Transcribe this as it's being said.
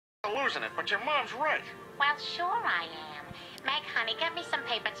Losing it, but your mom's right. Well, sure I am. Meg, honey, get me some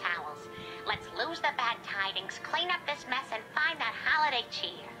paper towels. Let's lose the bad tidings, clean up this mess, and find that holiday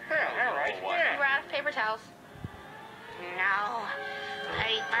cheer. Hell, all right, yeah. We're out of paper towels.